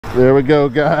There we go,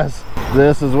 guys.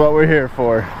 This is what we're here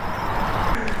for.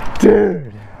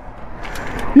 Dude,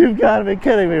 you've got to be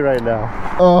kidding me right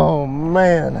now. Oh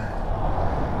man,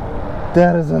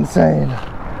 that is insane.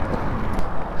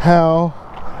 How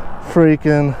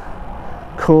freaking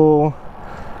cool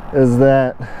is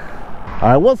that? All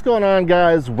right, what's going on,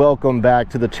 guys? Welcome back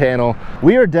to the channel.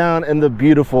 We are down in the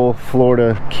beautiful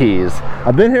Florida Keys.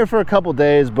 I've been here for a couple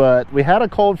days, but we had a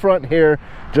cold front here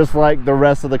just like the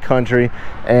rest of the country,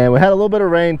 and we had a little bit of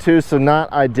rain too, so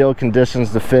not ideal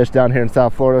conditions to fish down here in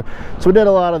South Florida. So we did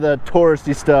a lot of the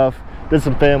touristy stuff, did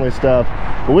some family stuff,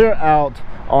 but we are out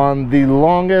on the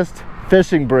longest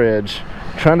fishing bridge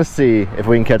trying to see if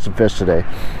we can catch some fish today.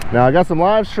 Now I got some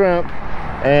live shrimp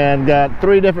and got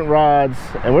 3 different rods,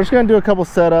 and we're just gonna do a couple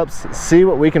setups, see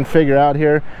what we can figure out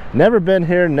here. Never been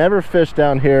here, never fished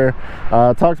down here.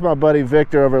 Talked to my buddy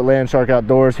Victor over at Landshark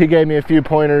Outdoors. He gave me a few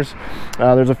pointers.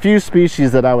 There's a few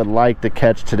species that I would like to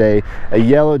catch today, a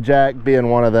yellow jack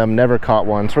being one of them. Never caught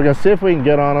one, so we're gonna see if we can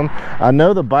get on them. I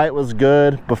know the bite was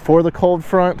good before the cold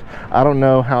front. I don't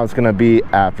know how it's gonna be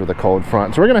after the cold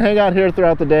front, so we're gonna hang out here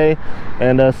throughout the day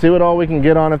and see what all we can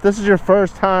get on. If this is your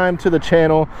first time to the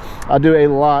channel, I do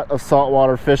a lot of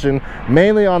saltwater fishing,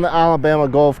 mainly on the Alabama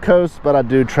Gulf Coast, but I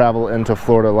do travel into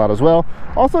Florida a lot as well.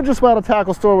 Also just bought a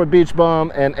tackle store with Beach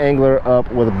Bum and Angler up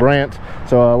with Brant,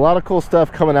 so a lot of cool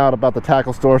stuff coming out about the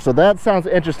tackle store. So that sounds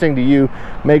interesting to you,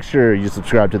 make sure you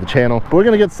subscribe to the channel. But we're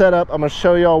gonna get set up. I'm gonna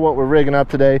show y'all what we're rigging up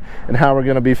today and how we're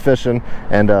gonna be fishing,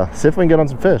 and see if we can get on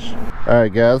some fish. All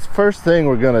right, guys, first thing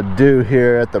we're gonna do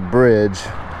here at the bridge,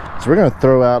 so we're gonna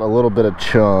throw out a little bit of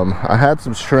chum. I had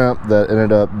some shrimp that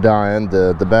ended up dying.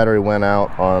 The battery went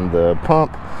out on the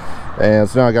pump, and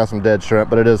so now I got some dead shrimp,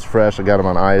 but it is fresh. I got them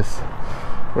on ice.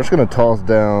 We're just gonna toss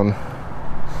down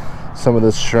some of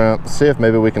this shrimp, see if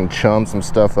maybe we can chum some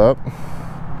stuff up.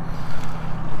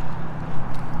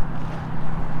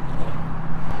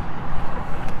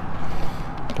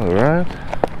 All right.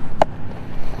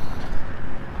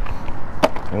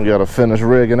 We gotta finish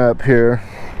rigging up here.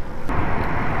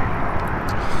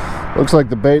 Looks like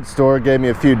the bait store gave me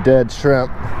a few dead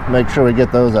shrimp. Make sure we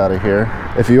get those out of here.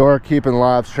 If you are keeping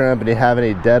live shrimp and you have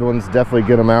any dead ones, definitely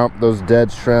get them out. Those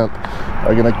dead shrimp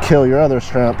are gonna kill your other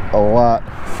shrimp a lot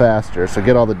faster, so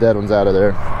get all the dead ones out of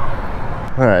there.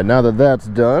 All right, now that that's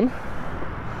done,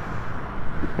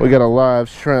 we got a live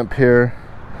shrimp here.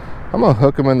 I'm gonna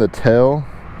hook them in the tail.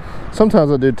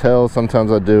 Sometimes I do tail,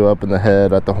 sometimes I do up in the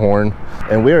head at the horn.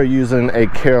 And we are using a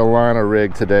Carolina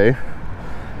rig today.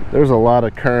 There's a lot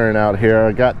of current out here.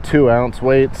 I got 2-ounce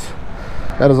weights.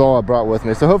 That is all I brought with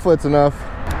me, so hopefully it's enough.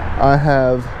 I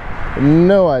have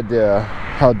no idea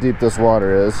how deep this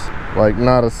water is, like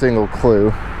not a single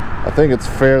clue. I think it's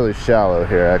fairly shallow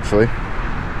here, actually.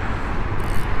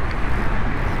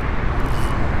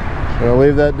 I'm gonna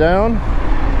leave that down.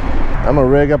 I'm gonna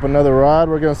rig up another rod.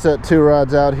 We're gonna set 2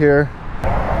 rods out here.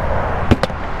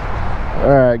 All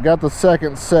right, got the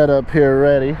second setup here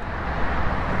ready.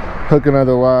 Hook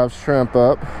another live shrimp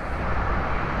up.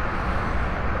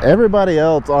 Everybody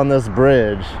else on this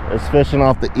bridge is fishing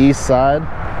off the east side,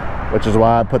 which is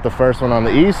why I put the first one on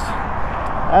the east.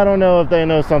 I don't know if they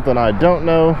know something I don't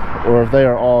know, or if they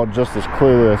are all just as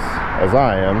clueless as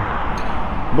I am,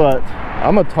 but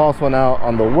I'm gonna toss one out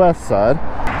on the west side.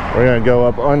 We're gonna go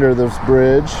up under this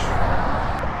bridge.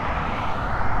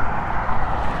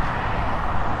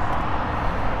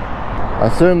 I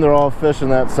assume they're all fishing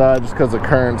that side just because the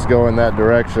current's going that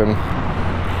direction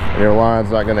and your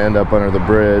line's not going to end up under the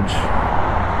bridge.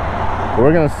 But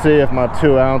we're going to see if my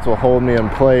 2-ounce will hold me in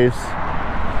place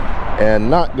and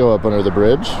not go up under the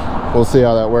bridge. We'll see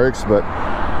how that works, but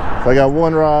I got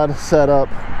 1 rod set up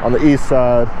on the east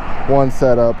side, 1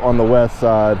 set up on the west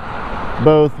side,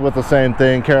 both with the same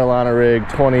thing, Carolina rig,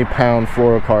 20-pound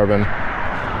fluorocarbon.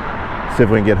 See if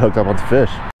we can get hooked up on some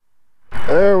fish.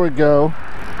 There we go.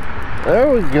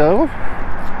 There we go.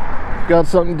 Got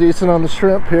something decent on the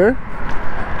shrimp here.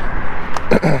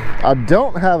 I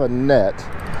don't have a net.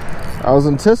 I was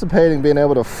anticipating being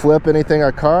able to flip anything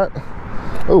I caught.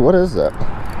 Oh, what is that?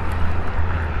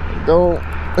 Don't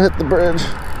hit the bridge.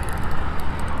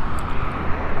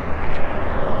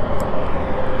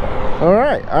 All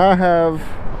right, I have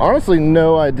honestly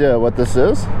no idea what this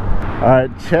is. All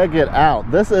right, check it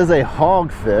out. This is a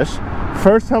hogfish.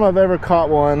 First time I've ever caught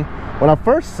one. When I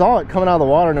first saw it coming out of the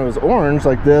water and it was orange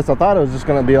like this, I thought it was just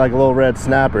gonna be like a little red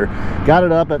snapper. Got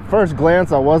it up. At first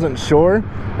glance, I wasn't sure,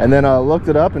 and then I looked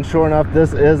it up, and sure enough,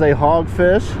 this is a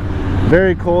hogfish.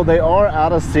 Very cool. They are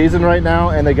out of season right now,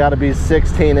 and they gotta be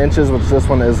 16 inches, which this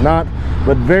one is not,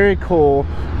 but very cool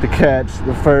to catch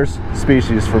the first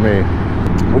species for me.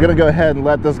 We're gonna go ahead and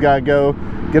let this guy go,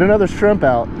 get another shrimp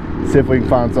out, See if we can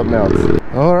find something else.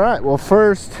 All right, well,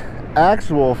 first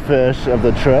actual fish of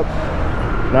the trip,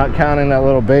 not counting that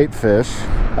little bait fish.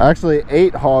 I actually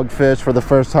ate hogfish for the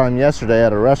first time yesterday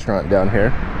at a restaurant down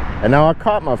here. And now I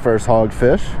caught my first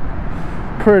hogfish.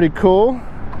 Pretty cool.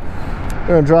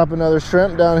 Gonna drop another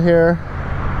shrimp down here.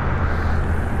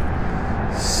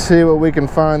 See what we can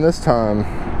find this time.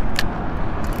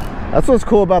 That's what's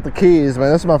cool about the Keys,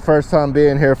 man. This is my first time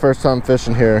being here, first time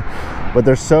fishing here. But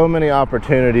there's so many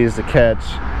opportunities to catch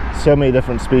so many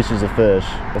different species of fish.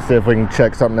 Let's see if we can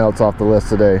check something else off the list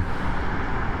today.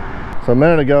 So a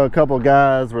minute ago, a couple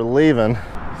guys were leaving,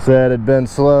 said it'd been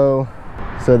slow,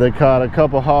 said they caught a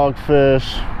couple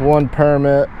hogfish, one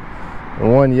permit,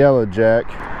 and one yellowjack.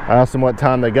 I asked them what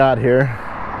time they got here.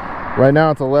 Right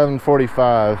now it's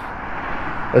 11:45.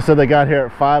 They said they got here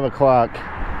at 5 o'clock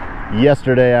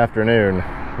yesterday afternoon.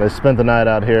 They spent the night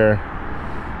out here.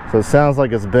 So it sounds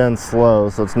like it's been slow,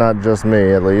 so it's not just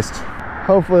me at least.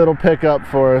 Hopefully it'll pick up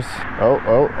for us. Oh.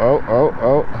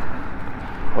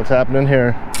 What's happening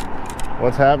here?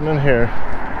 What's happening here?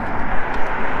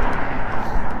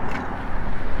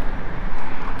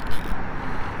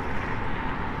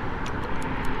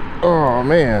 Oh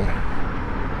man,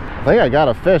 I think I got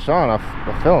a fish on.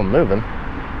 I feel him moving.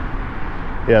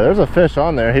 Yeah, there's a fish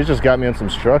on there. He's just got me in some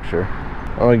structure.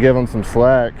 I'm gonna give him some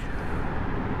slack.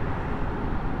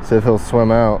 See if he'll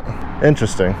swim out.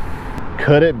 Interesting.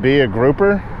 Could it be a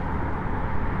grouper?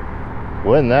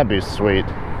 Wouldn't that be sweet?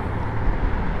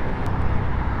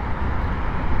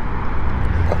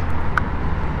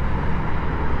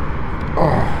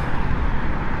 Oh.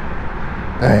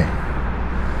 Dang.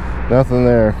 Nothing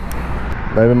there.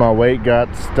 Maybe my weight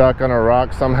got stuck on a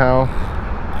rock somehow.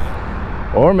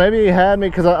 Or maybe he had me,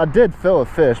 because I did fill a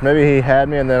fish. Maybe he had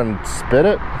me and then spit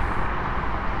it.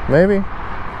 Maybe.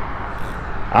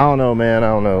 I don't know, man. I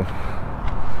don't know.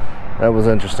 That was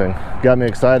interesting. Got me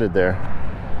excited there.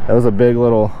 That was a big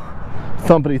little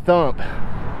thumpity thump.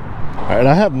 All right,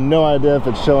 I have no idea if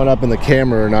it's showing up in the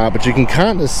camera or not, but you can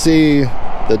kind of see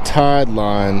the tide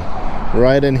line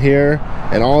right in here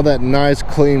and all that nice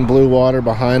clean blue water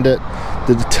behind it.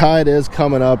 The tide is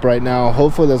coming up right now.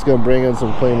 Hopefully that's going to bring in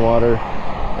some clean water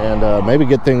and maybe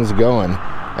get things going,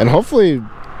 and hopefully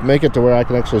make it to where I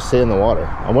can actually see in the water.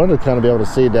 I wanted to kind of be able to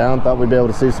see down, thought we'd be able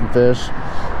to see some fish.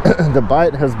 The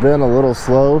bite has been a little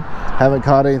slow, haven't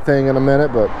caught anything in a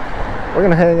minute, but we're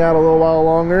gonna hang out a little while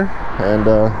longer and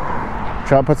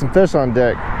try to put some fish on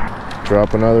deck.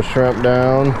 Drop another shrimp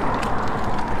down,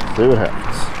 see what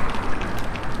happens.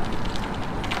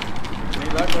 Any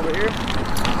luck over here?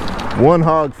 One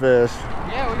hogfish.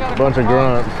 Yeah, we got a bunch of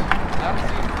grunts.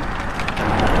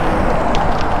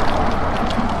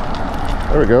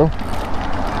 There we go.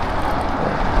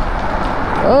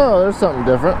 Oh, there's something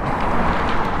different.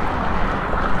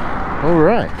 All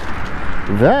right.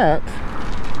 That,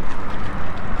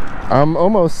 I'm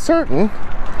almost certain,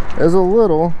 is a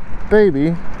little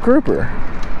baby grouper.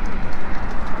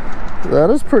 That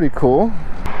is pretty cool.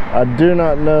 I do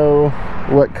not know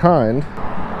what kind.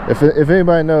 If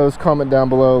anybody knows, comment down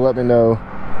below, let me know.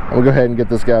 I'm gonna go ahead and get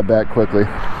this guy back quickly.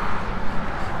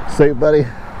 See you, buddy.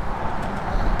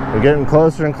 We're getting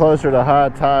closer and closer to high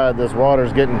tide. This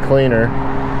water's getting cleaner,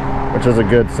 which is a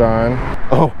good sign.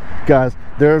 Oh, guys,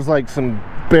 there's like some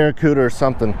barracuda or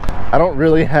something. I don't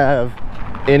really have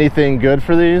anything good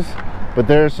for these, but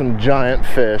there's some giant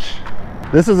fish.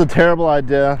 This is a terrible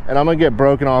idea, and I'm gonna get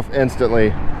broken off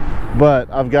instantly, but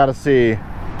I've got to see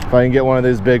if I can get one of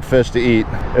these big fish to eat.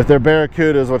 If they're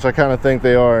barracudas, which I kind of think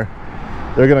they are,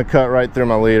 they're gonna cut right through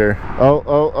my leader.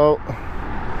 Oh.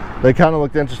 They kind of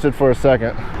looked interested for a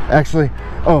second. Actually,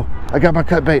 oh, I got my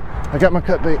cut bait. I got my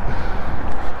cut bait.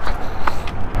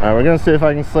 All right, we're gonna see if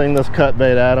I can sling this cut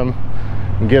bait at them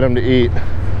and get them to eat.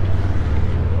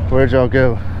 Where'd y'all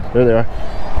go? There they are.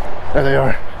 There they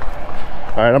are.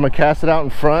 All right, I'm gonna cast it out in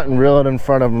front and reel it in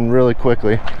front of them really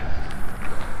quickly.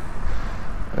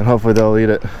 And hopefully they'll eat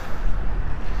it.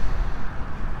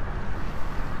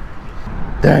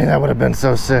 Dang, that would have been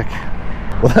so sick.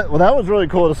 Well, that was really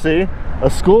cool to see. A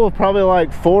school of probably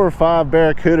like 4 or 5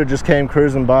 barracuda just came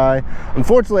cruising by.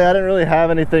 Unfortunately, I didn't really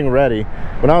have anything ready.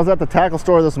 When I was at the tackle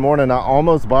store this morning, I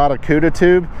almost bought a CUDA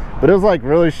tube, but it was like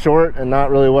really short and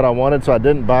not really what I wanted, so I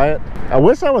didn't buy it. I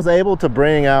wish I was able to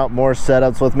bring out more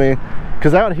setups with me,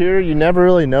 because out here you never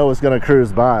really know what's going to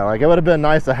cruise by. Like, it would have been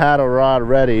nice to have a rod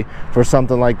ready for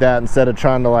something like that instead of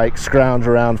trying to like scrounge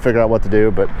around, figure out what to do.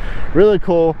 But really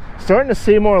cool, starting to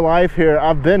see more life here.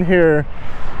 I've been here,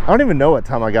 I don't even know what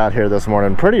time I got here this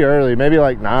morning. Pretty early, maybe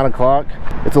like 9 o'clock.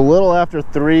 It's a little after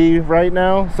 3 right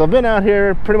now. So I've been out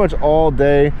here pretty much all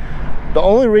day. The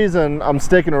only reason I'm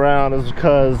sticking around is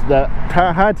because that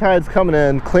high tide's coming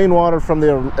in, clean water from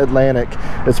the Atlantic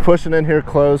is pushing in here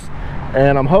close,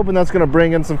 and I'm hoping that's going to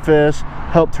bring in some fish,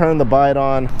 help turn the bite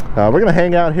on. We're going to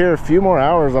hang out here a few more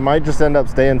hours. I might just end up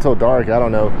staying until dark. I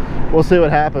don't know. We'll see what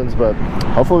happens, but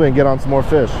hopefully we can get on some more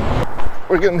fish.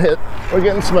 We're getting hit. We're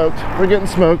getting smoked. We're getting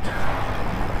smoked.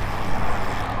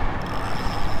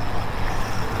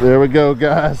 There we go,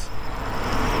 guys.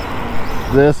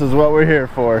 This is what we're here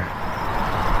for.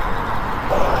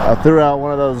 I threw out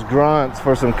one of those grunts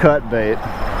for some cut bait,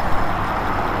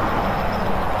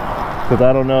 because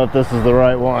I don't know if this is the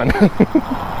right one.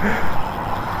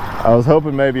 I was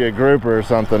hoping maybe a grouper or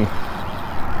something.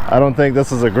 I don't think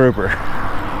this is a grouper.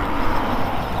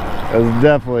 It's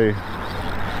definitely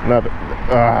not.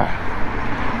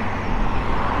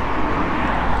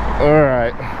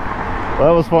 Alright, well,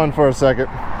 that was fun for a second.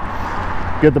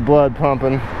 Get the blood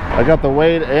pumping. I got the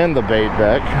weight and the bait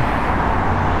back.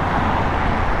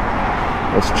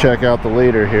 Let's check out the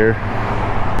leader here.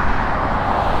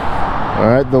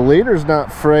 Alright, the leader's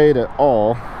not frayed at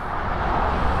all.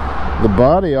 The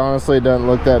body honestly doesn't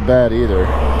look that bad either.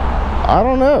 I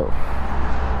don't know.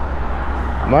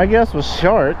 My guess was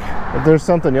shark. If there's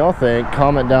something y'all think,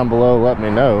 comment down below, let me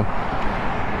know.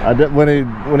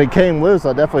 When he came loose,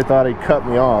 I definitely thought he cut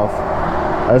me off.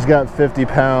 I just got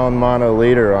 50-pound mono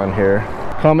leader on here.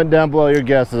 Comment down below your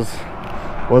guesses.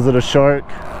 Was it a shark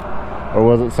or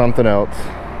was it something else?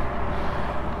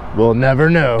 We'll never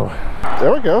know.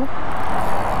 There we go.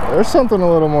 There's something a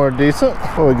little more decent.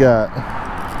 What we got?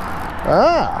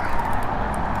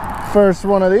 Ah, first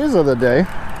one of these of the day.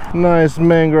 Nice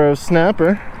mangrove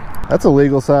snapper. That's a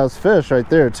legal size fish right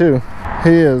there too.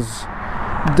 He is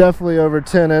definitely over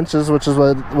 10 inches, which is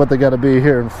what they got to be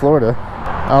here in Florida.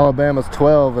 Alabama's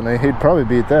 12, and he'd probably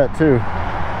beat that too.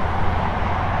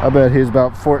 I bet he's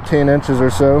about 14 inches or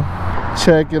so.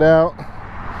 Check it out.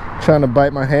 Trying to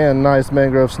bite my hand. Nice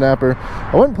mangrove snapper.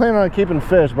 I wasn't planning on keeping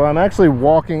fish, but I'm actually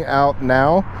walking out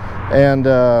now, and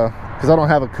because I don't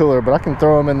have a cooler, but I can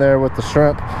throw them in there with the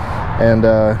shrimp, and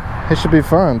it should be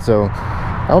fun. So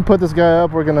I'm gonna put this guy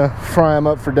up. We're gonna fry him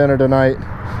up for dinner tonight,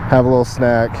 have a little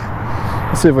snack.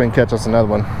 Let's see if we can catch us another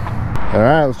one. All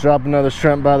right, let's drop another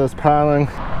shrimp by this piling.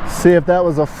 See if that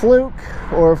was a fluke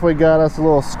or if we got us a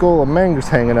little school of mangoes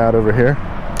hanging out over here.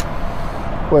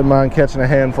 Wouldn't mind catching a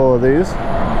handful of these.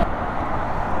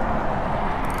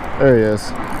 There he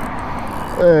is.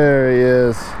 There he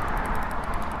is.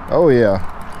 Oh yeah.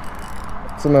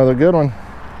 That's another good one.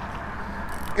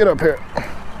 Get up here.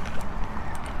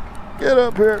 Get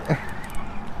up here.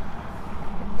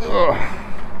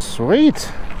 Ugh.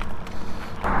 Sweet.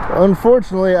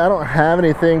 Unfortunately, I don't have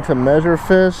anything to measure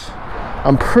fish.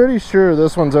 I'm pretty sure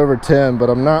this one's over 10, but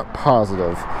I'm not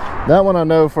positive. That one I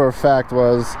know for a fact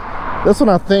was. This one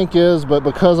I think is, but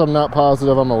because I'm not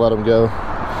positive, I'm gonna let him go.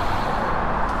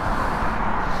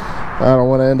 I don't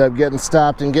want to end up getting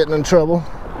stopped and getting in trouble.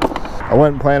 I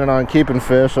wasn't planning on keeping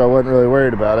fish, so I wasn't really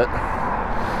worried about it.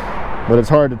 But it's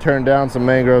hard to turn down some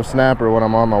mangrove snapper when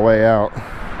I'm on my way out.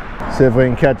 See if we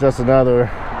can catch us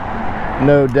another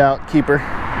no doubt keeper.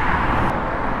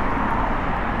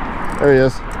 There he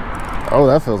is. Oh,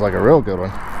 that feels like a real good one.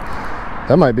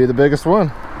 That might be the biggest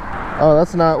one. Oh,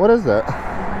 that's not, what is that?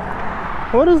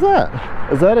 What is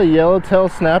that? Is that a yellowtail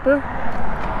snapper?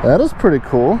 That is pretty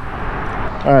cool.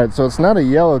 All right, so it's not a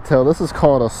yellowtail. This is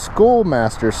called a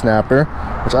schoolmaster snapper,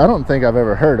 which I don't think I've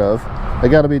ever heard of. They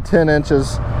got to be 10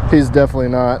 inches. He's definitely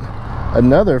not.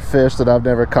 Another fish that I've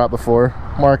never caught before.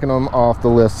 Marking them off the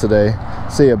list today.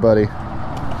 See ya, buddy.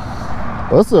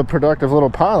 Well, this is a productive little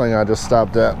piling I just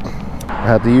stopped at. I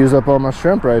have to use up all my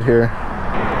shrimp right here.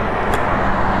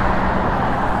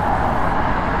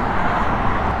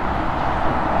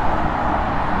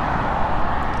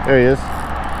 There he is.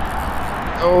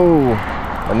 Oh,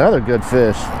 another good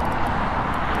fish.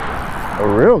 A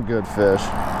real good fish.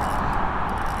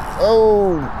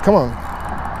 Oh, come on.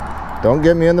 Don't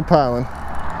get me in the piling.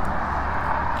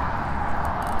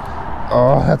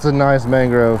 Oh, that's a nice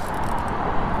mangrove.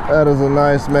 That is a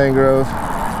nice mangrove.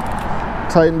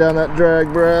 Tighten down that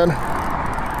drag, Brad.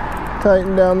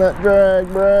 Tighten down that drag,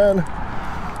 Brad.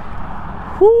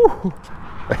 Whoo!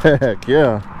 Heck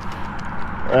yeah.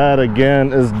 That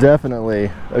again is definitely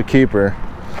a keeper.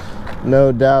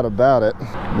 No doubt about it.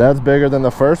 That's bigger than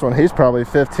the first one. He's probably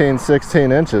 15,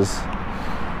 16 inches.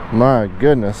 My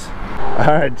goodness. All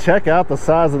right, check out the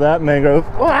size of that mangrove.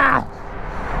 Wow!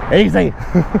 Easy.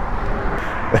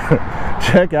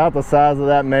 Check out the size of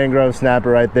that mangrove snapper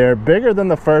right there. Bigger than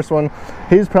the first one.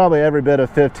 He's probably every bit of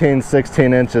 15,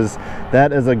 16 inches.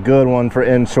 That is a good one for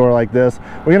inshore like this.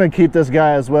 We're gonna keep this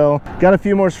guy as well. Got a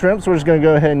few more shrimp, so we're just gonna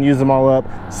go ahead and use them all up,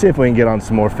 see if we can get on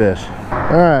some more fish.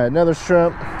 All right, another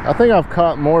shrimp. I think I've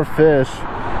caught more fish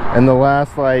in the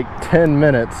last like 10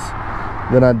 minutes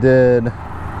than I did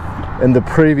in the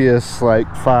previous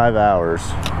like 5 hours.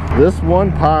 This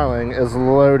one piling is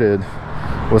loaded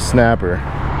with snapper.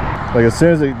 Like as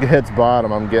soon as it hits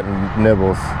bottom, I'm getting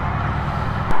nibbles.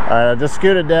 All right, I just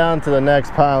scooted down to the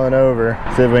next piling over.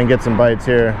 See if we can get some bites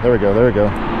here. There we go, there we go.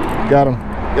 Got him,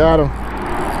 got him.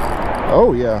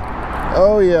 Oh yeah,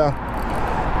 oh yeah.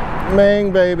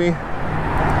 Mang baby,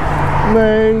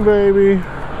 mang baby.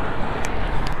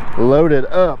 Loaded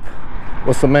up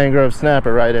with some mangrove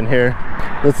snapper right in here.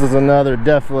 This is another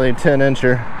definitely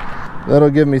 10-incher. That'll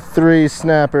give me 3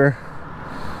 snapper,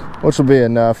 which will be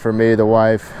enough for me, the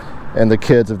wife, and the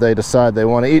kids if they decide they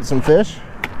want to eat some fish.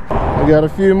 We got a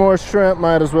few more shrimp,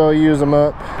 might as well use them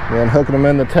up. And hooking them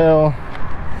in the tail.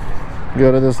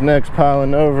 Go to this next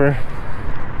piling over.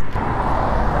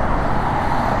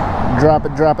 Drop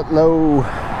it low.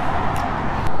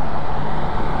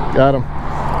 Got him,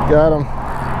 got him.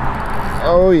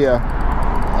 Oh yeah,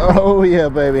 oh yeah,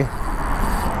 baby.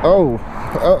 Oh,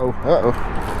 uh-oh, uh-oh.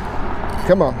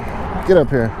 Come on, get up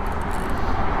here.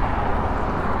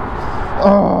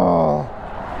 Oh,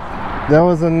 that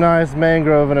was a nice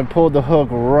mangrove, and it pulled the hook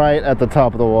right at the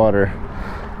top of the water.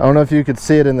 I don't know if you could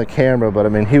see it in the camera, but I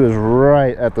mean, he was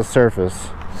right at the surface.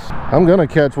 I'm gonna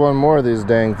catch one more of these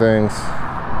dang things.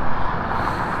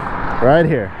 Right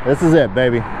here. This is it,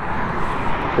 baby.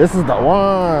 This is the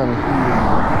one.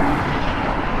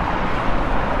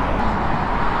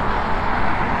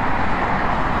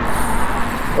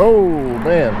 Oh,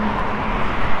 man.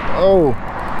 Oh.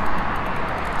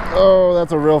 Oh,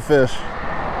 that's a real fish.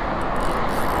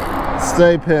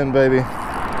 Stay pinned, baby.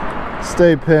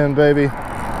 Stay pinned, baby.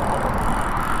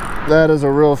 That is a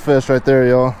real fish right there,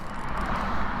 y'all.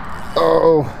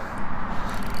 Oh.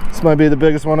 This might be the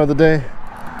biggest one of the day.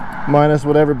 Minus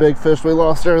whatever big fish we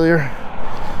lost earlier.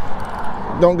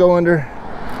 Don't go under.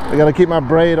 I gotta keep my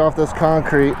braid off this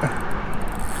concrete.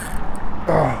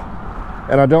 Oh.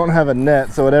 And I don't have a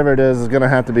net, so whatever it is gonna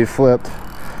have to be flipped.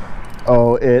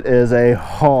 Oh, it is a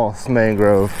Hoss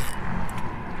mangrove.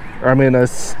 I mean a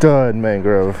stud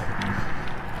mangrove.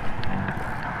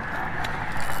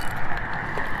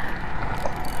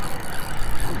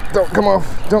 Don't come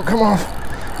off, don't come off,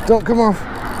 don't come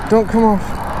off, don't come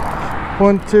off.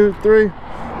 1, 2, 3.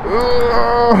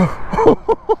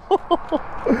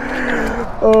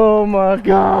 Oh my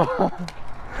God.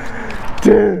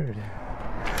 Dude.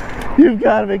 You've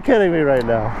got to be kidding me right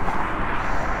now.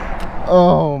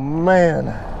 Oh man,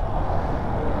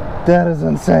 that is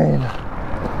insane.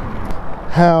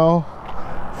 How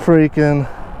freaking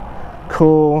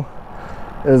cool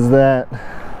is that?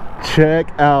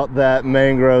 Check out that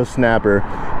mangrove snapper.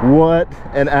 What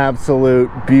an absolute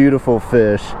beautiful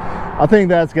fish. I think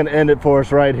that's gonna end it for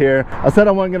us right here. I said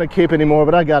I wasn't gonna keep any more,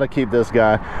 but I gotta keep this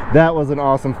guy. That was an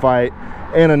awesome fight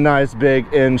and a nice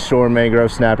big inshore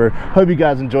mangrove snapper. Hope you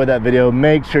guys enjoyed that video.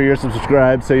 Make sure you're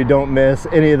subscribed so you don't miss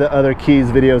any of the other Keys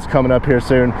videos coming up here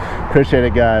soon. Appreciate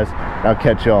it, guys. I'll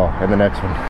catch y'all in the next one.